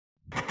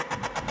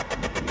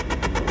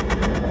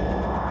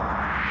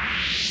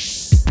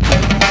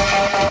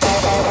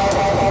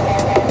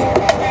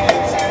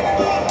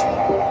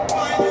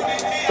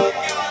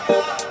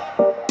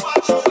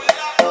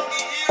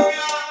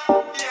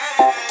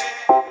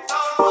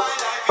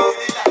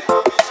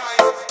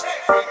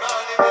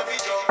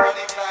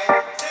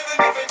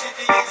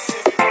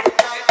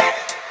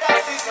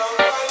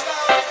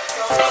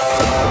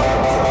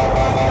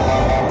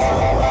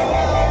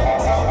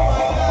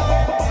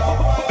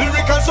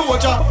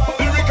soldier,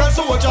 lyrical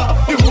soldier,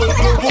 the whole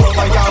globe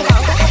over young.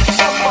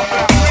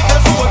 Lyrical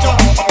soldier,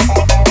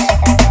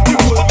 the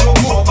whole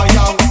globe over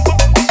young.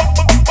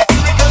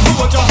 Lyrical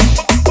soldier,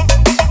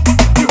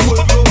 the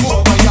whole globe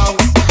over young.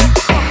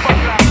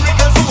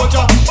 Lyrical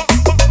soldier,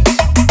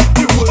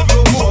 the whole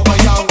globe over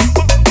young.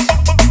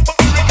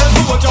 Lyrical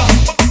soldier,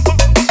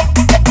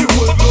 the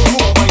whole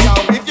globe over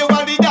young. If you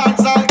want the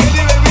dancer,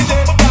 anywhere we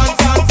did, dance,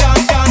 dance,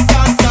 dance, dance,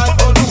 dance, dance,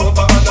 all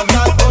over on the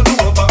night, all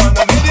over on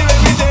the anywhere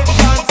we did,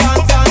 dance,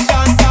 dance, dance,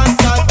 dance, dance,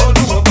 dance, all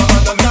over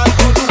on the night,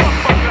 all over.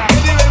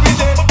 Anywhere we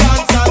did,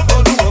 dance, dance,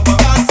 all over,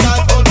 dance,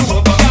 dance, all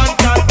over, dance,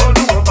 dance, all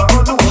over,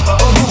 all over,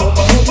 all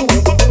over, all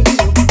over.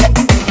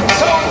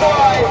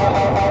 Soundboy,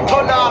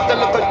 turn off the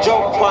little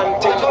jump one,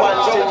 tick one,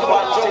 tick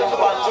one, tick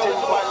one, tick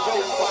one,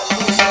 tick one.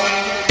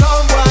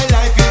 Soundboy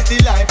life is the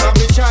life of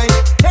the child.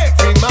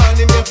 Every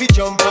morning me fi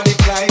jump on the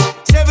flight.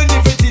 7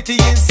 different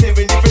cities in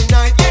 7 different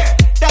nights. Yeah,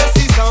 that's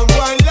the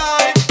Soundboy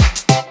life.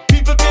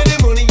 People pay the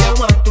money and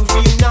want to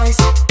feel nice.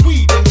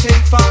 We them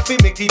take far fi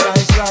make the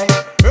vibes right.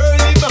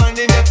 Early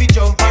morning me fi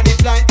jump on the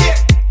flight. Yeah,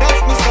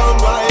 that's my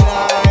Soundboy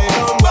life.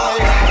 Soundboy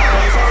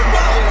life,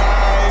 Soundboy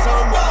life,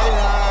 Soundboy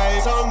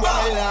life,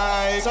 Soundboy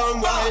life,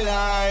 Soundboy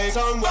life,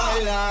 Soundboy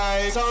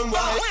life,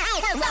 Soundboy life.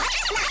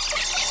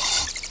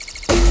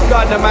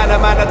 Gardna man, I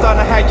don't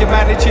know how you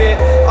manage it.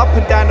 Up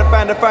and down the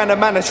band, around the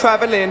man are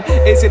travelling.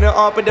 Isn't it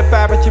hard with the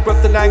barrage? You broke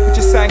the language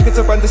you sang, cause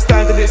I'm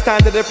understanding it,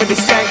 standing up and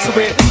it's skank to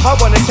it. I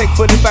wanna take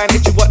full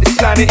advantage of what this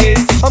planet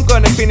is. I'm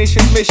gonna finish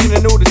this mission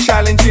and all the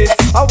challenges.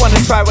 I wanna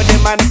try with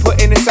them man and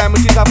put in the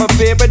sandwiches. Have a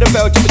beer with the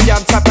Belgian and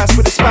yam tapas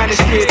with the Spanish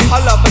kids.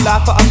 I love a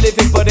life that I'm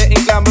living, but it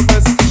ain't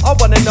glamorous. I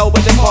wanna know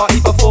when the party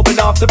before and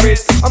after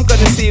is. I'm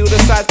gonna see all the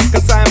sides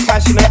because I am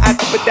passionate. I had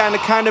to put down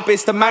the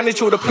cannabis to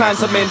manage all the plans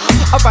I'm in.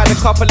 I've had a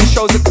couple of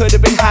shows that could have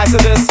been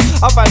hazardous.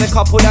 I've had a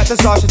couple that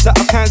disasters that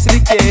I've cancelled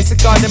again. It's a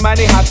Gardna man,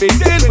 he happy.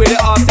 Deal with it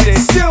after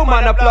this. Still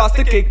man, I blast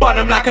the gig, but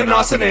I'm like a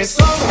arsonist.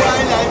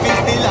 Soundboy life is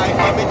the life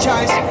of my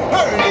choice.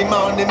 Early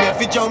morning, me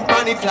fi jump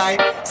on the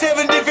flight.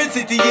 7 different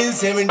cities in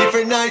 7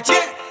 different nights.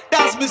 Yeah,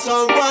 that's my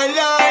Soundboy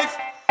life.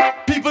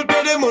 People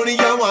pay the money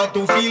and want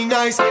to feel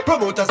nice.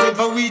 Promoters send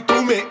for we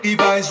to make the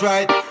vibes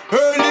right.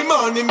 Early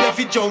morning, me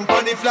fi jump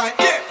on the flight.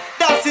 Yeah,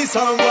 that's the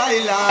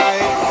Soundboy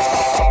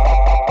life.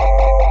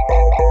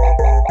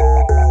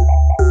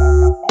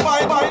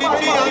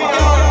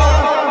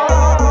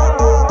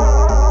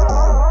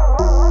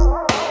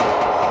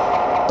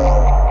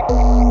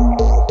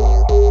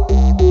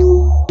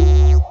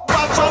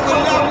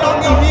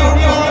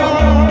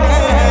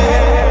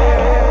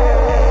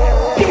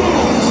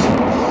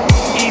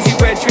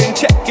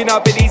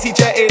 I've been easy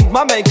jetting.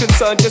 My main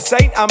concern just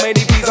ain't how many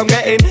views I'm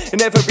getting.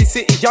 In every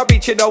city I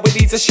reach, you know it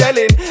needs a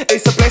shelling.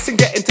 It's a blessing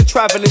getting to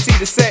travel and see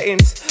the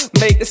settings.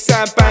 Make the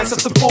sound bounce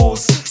off the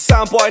balls.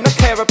 Soundboy, not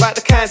care about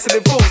the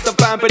cancelling rules. The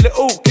band will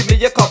ooh, give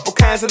me a couple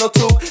cans and or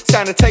two.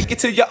 Sound to take you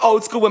to your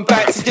old school and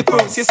back to your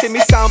roots. You see me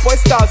Soundboy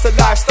style's a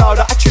lifestyle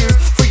that I choose.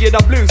 Free and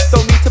I'm loose,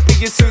 don't need to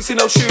be in suits and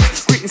no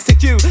shoes. Greetings to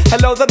you,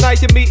 hello the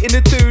night you're meeting the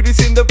dude who's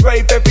in the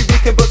rave every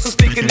weekend but still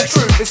speaking the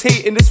truth. There's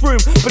heat in this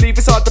room, believe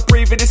it's hard to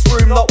breathe in this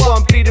room. Not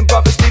one bleeding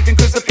brothers leaving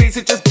cause the beats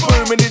are just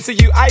booming into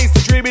you. I used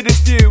to dream of this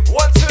view.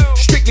 1, 2.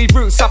 Strictly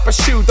roots up a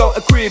shoe, don't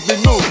agree with me,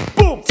 move.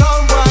 Boom.